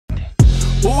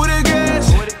Who would've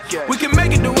guessed? We can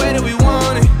make it the way that we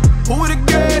want it. Who would've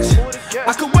guessed?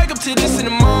 I could wake up to this in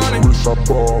the morning.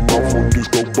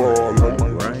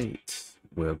 Alright,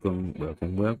 welcome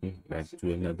back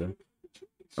to another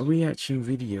reaction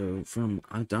video from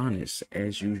Adonis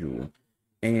as usual.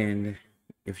 And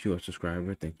if you're a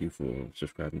subscriber, thank you for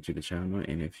subscribing to the channel.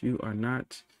 And if you are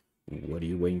not, what are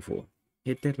you waiting for?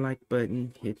 Hit that like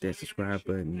button, hit that subscribe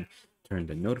button, turn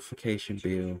the notification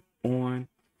bell on,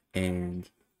 and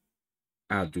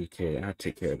I'll take care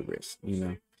of the rest. You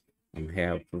know, I'm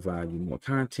gonna provide you more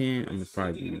content. I'm gonna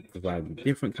probably provide you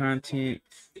different content,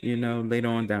 you know, later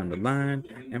on down the line.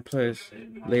 And plus,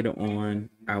 later on,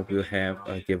 I will have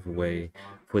a giveaway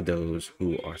for those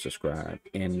who are subscribed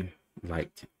and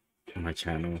liked my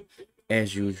channel.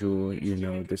 As usual, you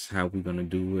know, this is how we're gonna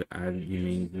do it.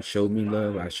 You show me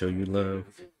love, I show you love.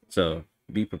 So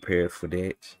be prepared for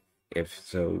that. If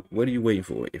so, what are you waiting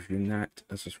for? If you're not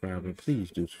a subscriber, please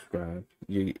do subscribe.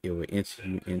 It will enter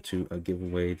you into a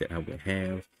giveaway that I will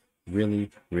have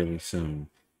really soon.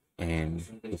 And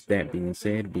with that being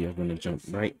said, we are going to jump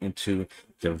right into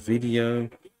the video.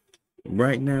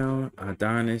 Right now,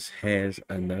 Adonis has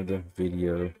another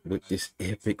video with this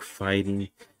epic fighting.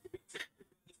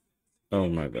 Oh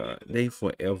my god, they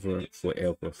forever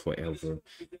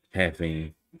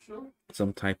having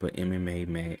some type of MMA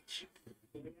match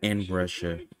in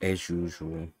Russia as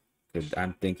usual, because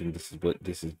I'm thinking this is what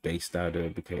this is based out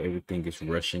of, because everything is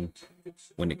Russian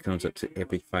when it comes up to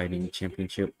epic fighting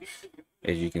championship,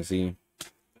 as you can see.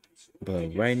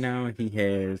 But right now he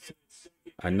has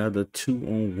another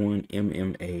 2-on-1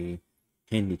 MMA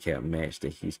handicap match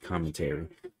that he's commentary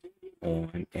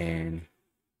on, and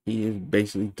he is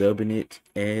basically dubbing it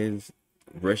as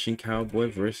Russian Cowboy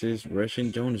versus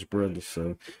Russian Jonas brothers.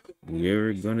 So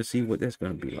we're gonna see what that's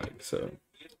gonna be like. So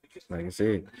like I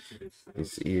said,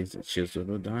 this is Chiseled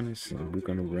Adonis, and we're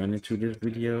gonna run into this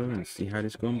video and see how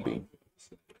this gonna be.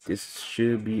 This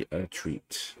should be a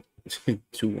treat.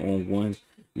 2-on-1,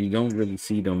 you don't really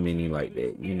see them many like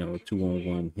that, you know,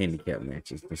 2-on-1 handicap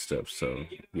matches and stuff. So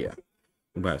yeah,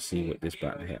 we're about to see what this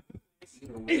about to happen.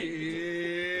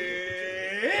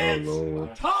 Oh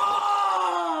Lord.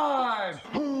 Time!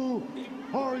 Who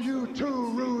are you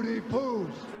two Rudy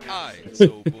Poos? Alright,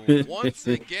 so boom, once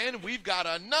again, we've got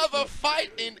another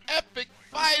fight in Epic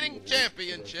Fighting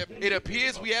Championship. It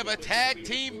appears we have a tag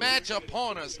team match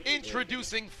upon us.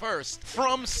 Introducing first,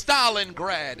 from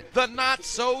Stalingrad, the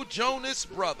Not-So-Jonas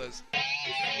Brothers.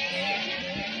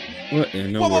 What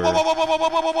in the Whoa, world?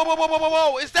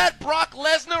 whoa, is that Brock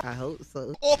Lesnar? I hope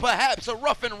so. Or perhaps a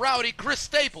rough and rowdy Chris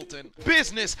Stapleton?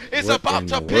 Business is What about in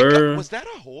to the pick up. world? Was that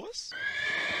a horse?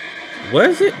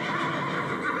 Was it?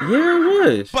 Yeah,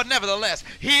 it was. But nevertheless,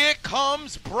 here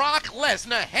comes Brock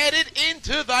Lesnar headed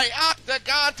into the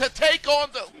octagon to take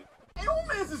on the... Hey, who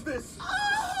mans is this?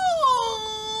 Oh,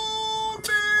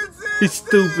 mans is He's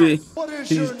stupid. What is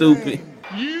He's your stupid. name?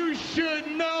 You should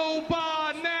know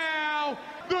by now.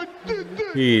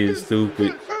 He is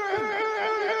stupid. It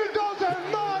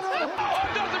doesn't matter.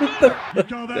 You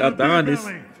call that a beer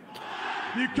belly?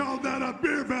 You call that a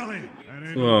beer belly?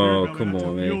 Oh, belly. come That's on,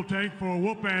 a man. fuel tank for a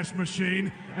whoop-ass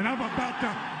machine, and I'm about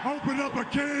to open up a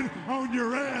can on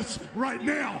your ass right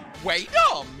now. Wait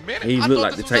a minute. He I looked thought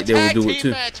like this the was type a that would tag do it team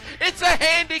too. match. It's a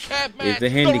handicap match. It's a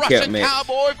handicap the Russian match.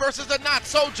 Cowboy versus the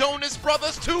Not-So-Jonas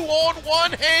Brothers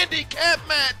 2-on-1 handicap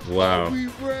match. Wow. Are we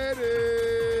ready?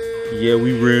 Yeah,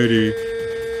 we ready.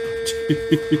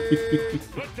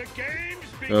 Let the games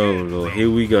begin. Oh Lord, here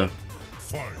we go.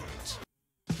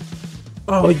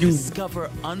 Oh, you Discover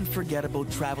unforgettable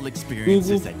travel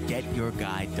experiences at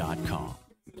getyourguide.com.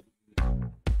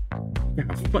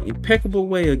 got a fucking impeccable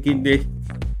way of getting there.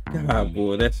 God,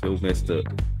 boy, that's so messed up.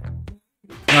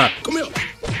 Ah. Come here.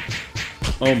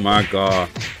 Oh my God.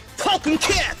 Falcon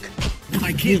kick.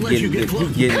 I can't let you get close.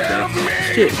 You getting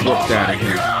that shit whooped out of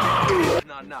here.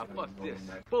 Nah, fuck this.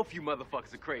 Both you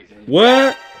motherfuckers are crazy.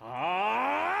 What?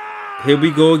 Here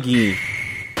we go again.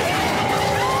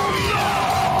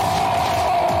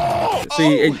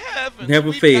 See, it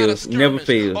never fails. Never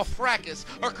fails. A fracas,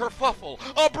 a kerfuffle,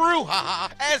 a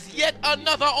brouhaha, as yet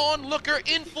another onlooker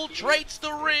infiltrates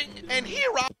the ring. And here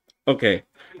I... Okay,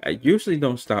 I usually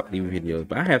don't stop these videos,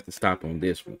 but I have to stop on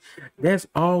this one. There's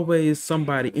always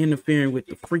somebody interfering with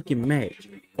the freaking match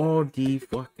all the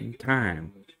fucking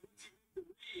time.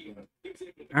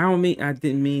 I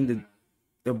didn't mean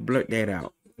to blurt that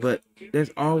out, but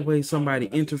there's always somebody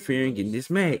interfering in this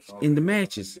match, in the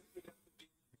matches.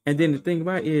 And then the thing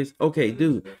about it is, okay,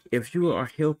 dude, if you are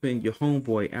helping your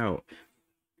homeboy out,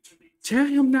 tell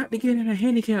him not to get in a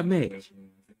handicap match.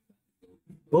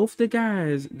 both the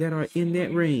guys that are in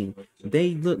that ring,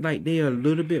 they look like they are a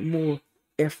little bit more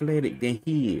athletic than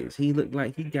he is. He looked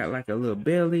like he got like a little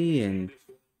belly and,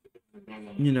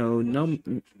 you know, no,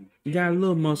 he got a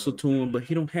little muscle to him, but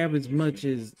he don't have as much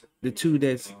as the two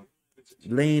that's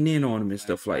laying in on him and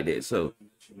stuff like that. So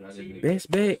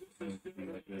best bet,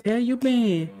 tell your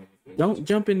man, don't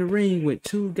jump in the ring with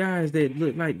two guys that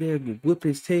look like they'll whip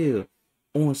his tail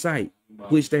on sight,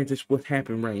 which that's just what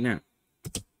happened right now.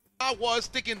 I was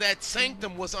thinking that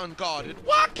Sanctum was unguarded.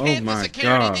 Why can't the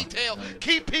security detail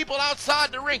keep people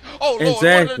outside the ring? Oh, Lord,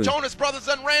 one of the Jonas brothers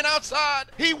done ran outside.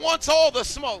 He wants all the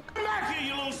smoke.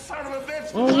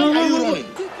 Oh,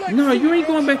 no, you ain't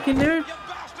going back in there.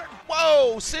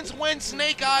 Whoa, since when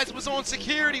Snake Eyes was on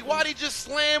security? Why'd he just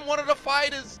slam one of the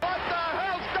fighters? What the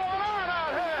hell's going on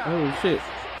out here? Oh, shit.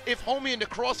 If homie in the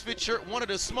CrossFit shirt wanted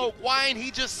to smoke, why ain't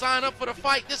he just sign up for the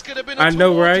fight? This could have been a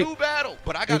 2-on-2 battle.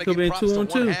 But I gotta give props to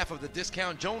one half of the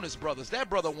discount Jonas brothers. That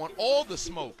brother want all the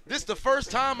smoke. This the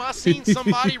first time I seen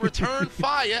somebody return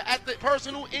fire at the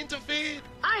person who interfered.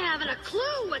 I haven't a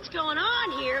clue what's going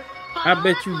on here. I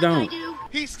bet you don't.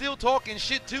 He's still talking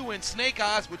shit too, and Snake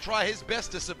Eyes would try his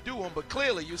best to subdue him, but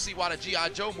clearly you see why the G.I.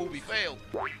 Joe movie failed.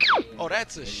 Oh,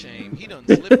 that's a shame. He done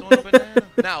slipped on a banana.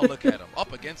 Now look at him,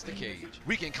 up against the cage.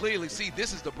 We can clearly see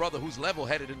this is the brother who's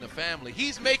level-headed in the family.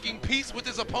 He's making peace with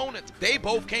his opponent. They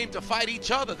both came to fight each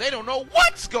other. They don't know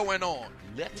what's going on.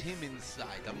 Let him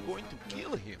inside. I'm going to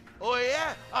kill him. Oh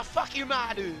yeah? Fuck you,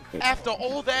 my dude. After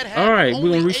all that happened, all right,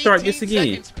 we're gonna restart this again.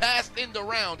 Seconds passed in the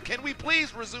round. Can we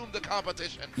please resume the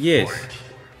competition? Yes.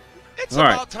 It's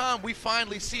about time we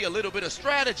finally see a little bit of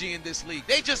strategy in this league.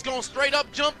 They just gonna straight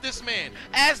up jump this man,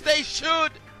 as they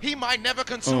should. He might never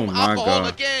consume alcohol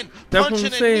again,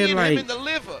 punching and kneeing him in the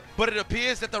liver. But it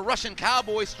appears that the Russian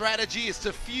Cowboy strategy is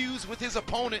to fuse with his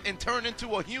opponent and turn into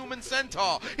a human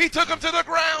centaur. He took him to the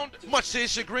ground. Much to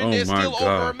his chagrin, there's still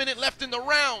over a minute left in the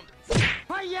round.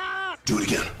 Do it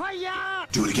again.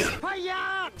 Do it again.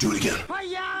 Do it again.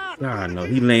 God, no,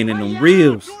 he laying in them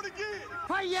ribs.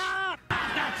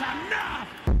 That's enough!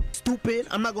 Stupid,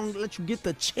 I'm not gonna let you get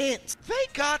the chance. They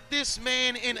got this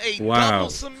man in a double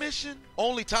submission.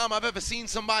 Only time I've ever seen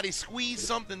somebody squeeze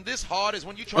something this hard is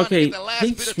when you trying to get the last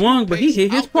bit of swung, but he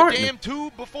hit his partner. The damn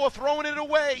tube before throwing it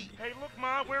away. Hey, look,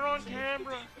 Ma, we're on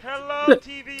camera. Hello,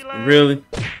 TV land. Really?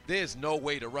 There's no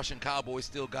way the Russian Cowboy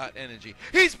still got energy.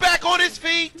 He's back on his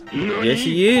feet. Yes,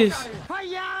 he is.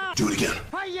 Do it again.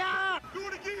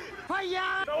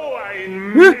 No, I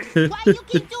missed. Why you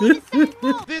keep doing the same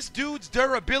move? This dude's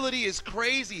durability is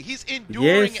crazy. He's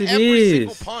enduring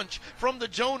single punch from the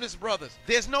Jonas brothers.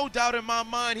 There's no doubt in my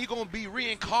mind he's gonna be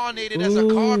reincarnated as a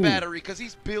car battery because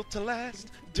he's built to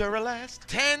last. Duralast.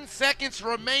 10 seconds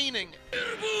remaining.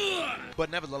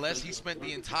 But nevertheless, he spent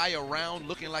the entire round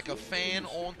looking like a fan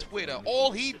on Twitter.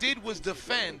 All he did was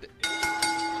defend.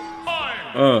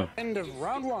 End of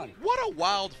round one. What a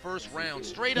wild first round.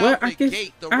 Straight out the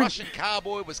gate, the Russian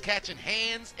Cowboy was catching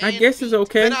hands and I guess it's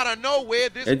okay. And out of nowhere,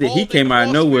 this he came out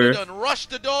of nowhere. Done rushed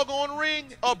the doggone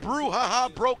ring. A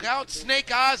brouhaha broke out.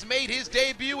 Snake Eyes made his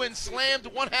debut and slammed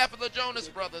one half of the Jonas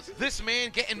brothers. This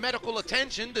man getting medical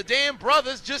attention. The damn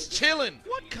brothers just chilling.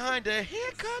 What kind of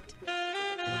haircut?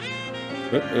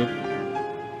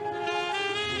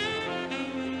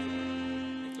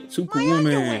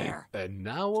 Superwoman. And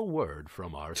now a word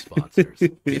from our sponsors.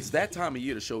 It's that time of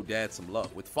year to show Dad some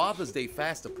love. With Father's Day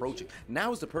fast approaching,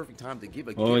 now is the perfect time to give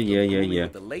a gift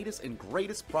with the latest and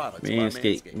greatest products by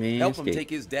Manscaped. Help him take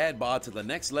his dad bod to the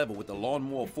next level with the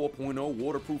Lawnmower 4.0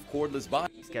 waterproof cordless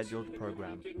body. Scheduled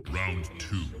program. Round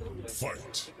 2,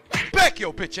 fight. Back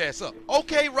your bitch ass up.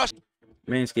 Okay, Rush.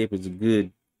 Manscaped is a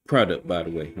good product, by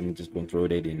the way. I'm just gonna throw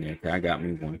that in there. I got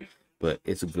me one. But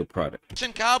it's a good product.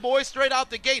 Cowboy straight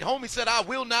out the gate. Homie said, I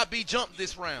will not be jumped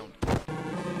this round.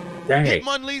 Dang. Hit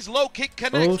Munley's low kick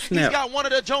connects. Oh, snap. He's got one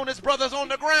of the Jonas brothers on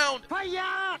the ground.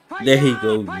 There he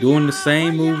go, doing the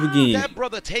same move again. That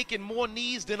brother taking more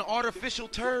knees than artificial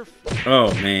turf.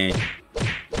 Oh, man.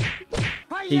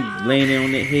 He's laying there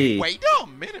on that head. Wait a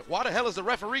minute. Why the hell is the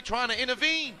referee trying to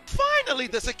intervene? Finally,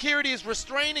 the security is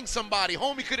restraining somebody.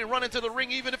 Homie couldn't run into the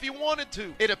ring even if he wanted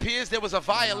to. It appears there was a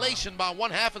violation by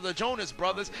one half of the Jonas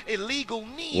brothers. Illegal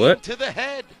knee to the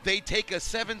head. They take a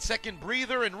 7-second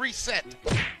breather and reset.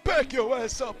 Back your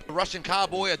ass up. The Russian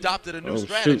Cowboy adopted a new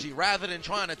strategy. Shoot. Rather than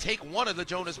trying to take one of the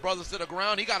Jonas brothers to the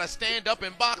ground, he got to stand up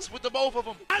and box with the both of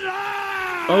them.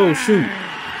 Oh, shoot.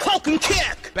 Cloak and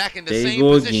kick. Back in the same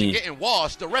position, getting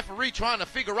washed. The referee trying to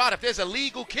figure out if there's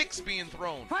illegal kicks being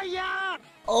thrown.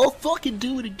 Oh, fucking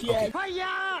do it again.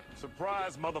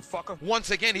 Surprise, motherfucker.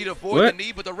 Once again, he'd avoid the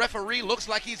knee, but the referee looks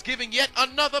like he's giving yet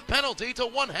another penalty to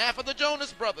one half of the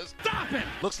Jonas Brothers. Stop it!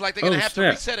 Looks like they're going to have to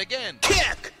reset again.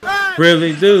 Kick!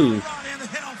 Really do.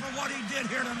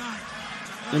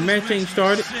 The match ain't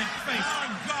started.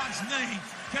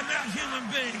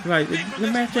 Like, the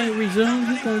match ain't resumed.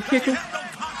 He's going to kick him.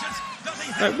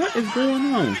 Like, what is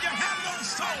going on?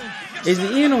 Is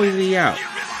he in or is he out?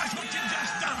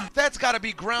 That's got to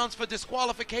be grounds for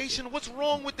disqualification. What's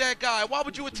wrong with that guy? Why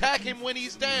would you attack him when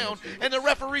he's down and the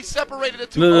referee separated the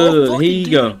two? Look, here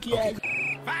you go.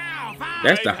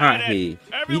 That's the hothead. He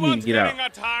need to get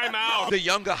out. The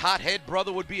younger hothead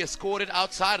brother would be escorted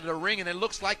outside of the ring, and it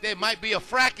looks like there might be a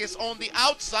fracas on the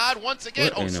outside once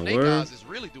again. Oh, Snake Eyes is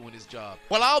really doing his job.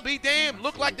 Well, I'll be damned.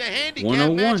 Look like the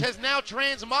handicap match has now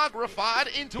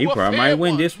transmogrified into a fair might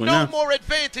win this one. No more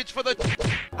advantage for the...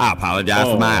 I apologize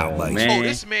for my outburst. Oh,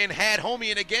 this man had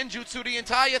homie in a genjutsu the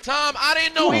entire time. I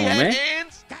didn't know he had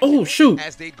hands. Oh, shoot.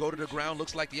 As they go to the ground,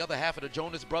 looks like the other half of the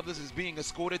Jonas Brothers is being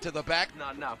escorted to the back.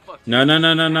 Fuck. No.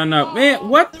 Man,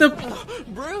 what the...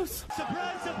 Bruce.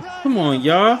 Come on,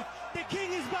 y'all.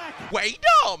 Wait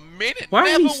a minute. Why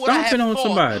Never are he stomping on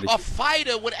somebody? A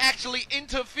fighter would actually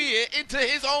interfere into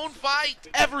his own fight.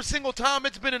 Every single time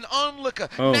it's been an onlooker.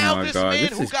 Oh now my this God, man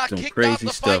this who is got some kicked crazy out the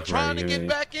stuff fight trying right to here. get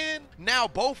back in. Now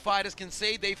both fighters can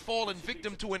say they've fallen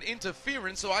victim to an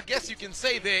interference, so I guess you can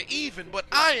say they're even, but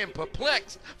I am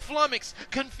perplexed, flummoxed,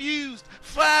 confused,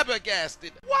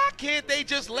 flabbergasted. Why can't they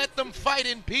just let them fight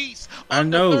in peace?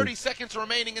 Under 30 seconds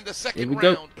remaining in the second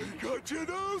round. Got you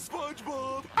now,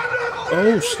 SpongeBob.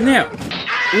 Oh, snap.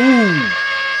 Ooh.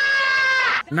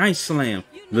 Nice slam.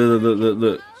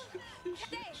 Look.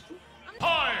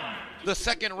 The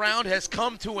second round has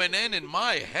come to an end, and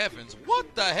my heavens,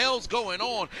 what the hell's going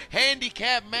on?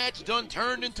 Handicap match done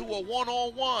turned into a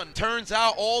one-on-one. Turns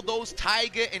out all those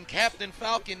Tiger and Captain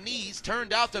Falcon knees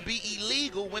turned out to be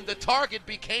illegal when the target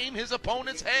became his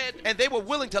opponent's head, and they were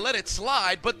willing to let it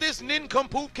slide, but this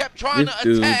nincompoop kept trying to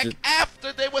attack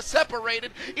after they were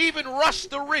separated, even rushed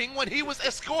the ring when he was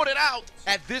escorted out.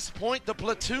 At this point, the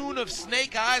platoon of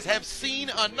Snake Eyes have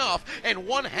seen enough, and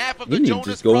one half of the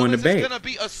Jonas Brothers is going to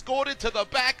be escorted to the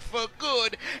back for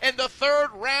good, and the third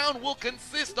round will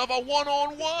consist of a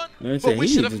one-on-one. But we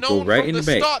should have known from the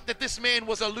start that this man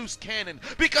was a loose cannon,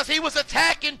 because he was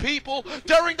attacking people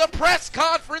during the press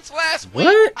conference last week.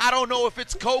 I don't know if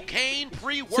it's cocaine,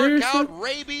 pre-workout,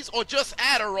 rabies, or just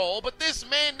Adderall, but this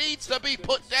man needs to be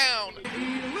put down.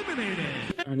 Eliminated.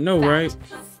 I know, right?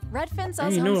 Redfin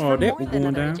sells homes for more than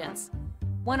other agents.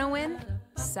 Want to win?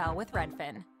 Sell with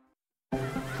Redfin.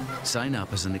 Sign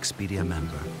up as an Expedia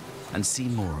member and see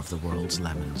more of the world's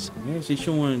lemons. Yeah, she's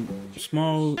showing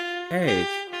small ads.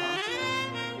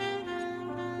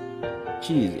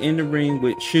 She's in the ring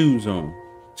with shoes on.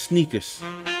 Sneakers.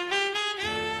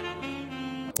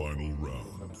 Final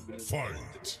round.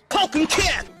 Fight. Poke and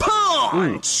kick.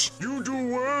 Punch. You do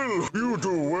well. You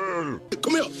do well.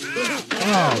 Come here.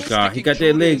 Oh, God. He got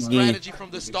that leg again. Strategy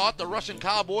from the start, the Russian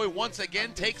Cowboy once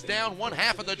again takes down one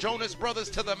half of the Jonas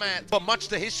Brothers to the mat. But much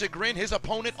to his chagrin, his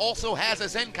opponent also has a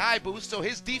Zenkai boost, so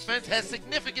his defense has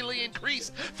significantly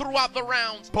increased throughout the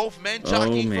rounds. Both men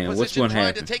jockeying for position,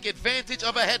 trying to take advantage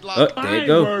of a headlock. There you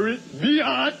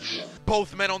go.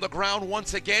 Both men on the ground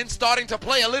once again, starting to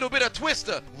play a little bit of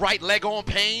Twister. Right leg on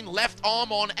pain, left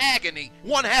arm on agony.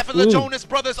 One half of the Jonas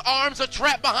Brothers' arms are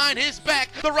trapped behind his back.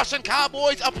 The Russian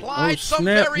Cowboys applied some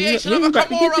variation of a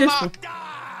Kimura lock.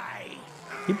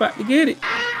 He about to get it.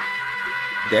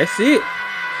 That's it.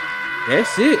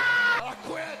 That's it. I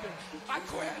quit.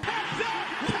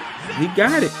 He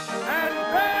got it. And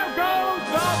there goes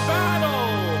the battle.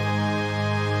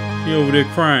 He over there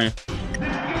crying.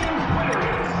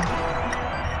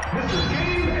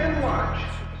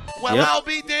 Well, I'll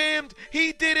be damned.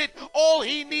 He did it. All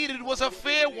he needed was a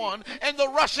fair one, and the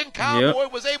Russian Cowboy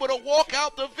was able to walk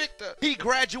out the victor. He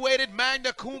graduated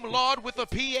magna cum laude with a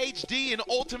PhD in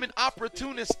Ultimate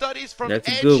Opportunist Studies from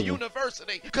Edge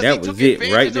University. Because he took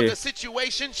advantage of the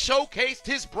situation, showcased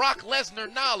his Brock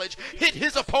Lesnar knowledge, hit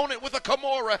his opponent with a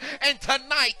Kimura, and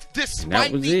tonight,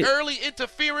 despite the early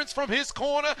interference from his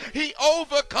corner, he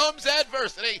overcomes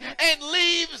adversity and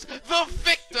leaves the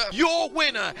victor. Your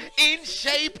winner, in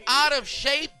shape, out of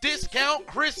shape, discount,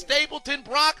 Chris Stapleton,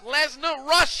 Brock Lesnar,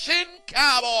 Russian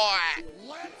Cowboy.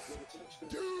 Let's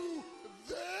do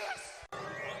this.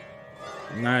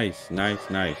 Nice.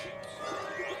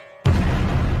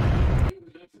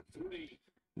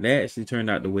 That actually turned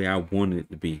out the way I wanted it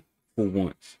to be for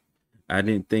once. I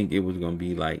didn't think it was going to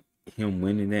be like him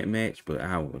winning that match, but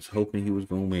I was hoping he was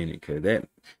gonna win it, because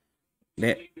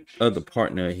that other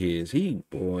partner of his, he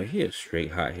a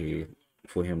straight hothead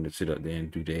for him to sit up there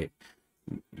and do that.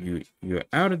 You're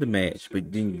out of the match,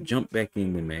 but then you jump back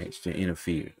in the match to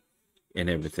interfere and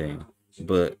everything.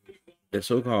 But the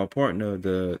so-called partner of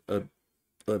the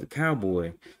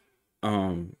Cowboy,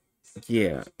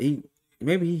 yeah,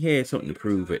 maybe he had something to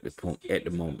prove at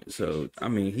the moment. So I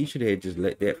mean, he should have just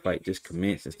let that fight just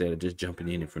commence instead of just jumping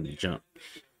in it from the jump.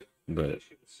 But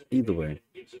either way,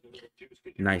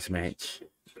 nice match,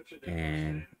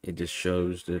 and it just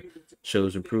shows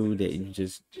and prove that you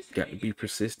just got to be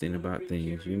persistent about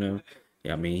things, you know.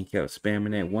 I mean, he kept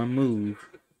spamming that one move,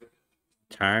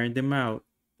 tiring them out,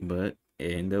 but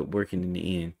it ended up working in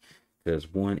the end,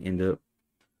 because one ended up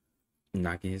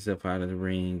knocking himself out of the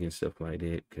ring and stuff like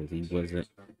that, because he wasn't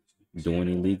doing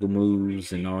illegal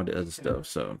moves and all the other stuff.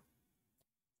 So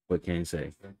what can you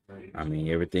say? I mean,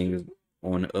 everything is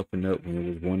on the up and up when it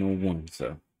was 1-on-1.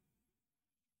 So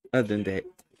other than that,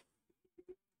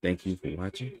 thank you for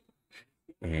watching,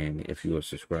 and if you're a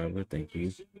subscriber, thank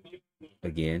you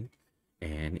again.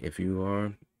 And if you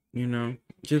are, you know,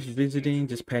 just visiting,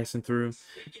 just passing through,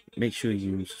 make sure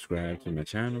you subscribe to my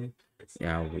channel.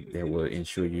 That will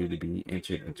ensure you to be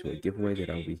entered into a giveaway that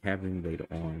I'll be having later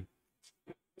on.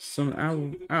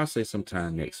 I'll say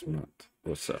sometime next month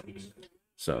or so.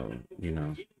 So, you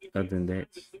know, other than that,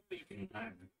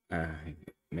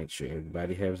 make sure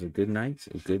everybody has a good night,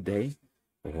 a good day,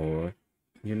 or,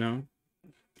 you know,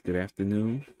 good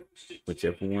afternoon,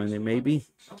 whichever one it may be.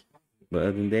 But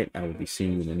other than that, I will be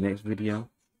seeing you in the next video.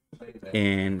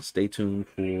 And stay tuned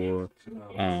for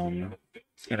an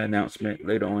announcement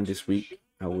later on this week.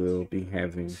 I will be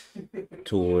having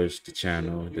towards the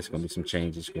channel. There's gonna be some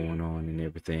changes going on and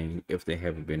everything, if they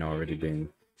haven't already been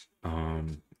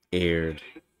aired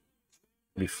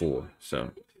before.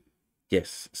 So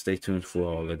yes, stay tuned for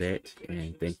all of that.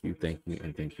 And thank you,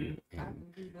 and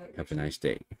have a nice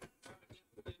day.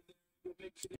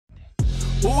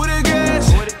 Who would've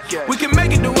guessed? We can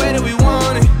make it the way that we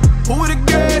want it. Who would've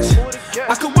guessed?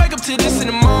 I could wake up to this in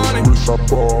the morning. Wrist like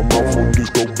ball, my phone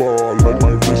disco ball, like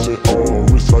my wrist and all.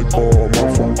 Wrist like ball,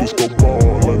 my phone disco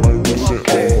ball, like my wrist and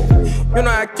all. You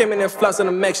know I came in there floss and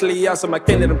I'm actually awesome. I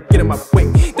can't let them get in my way.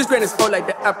 This grand is old like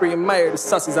the Opry and Meyer. The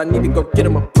sauces, I need to go get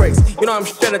him a praise. You know I'm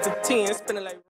straight up to 10, spinning like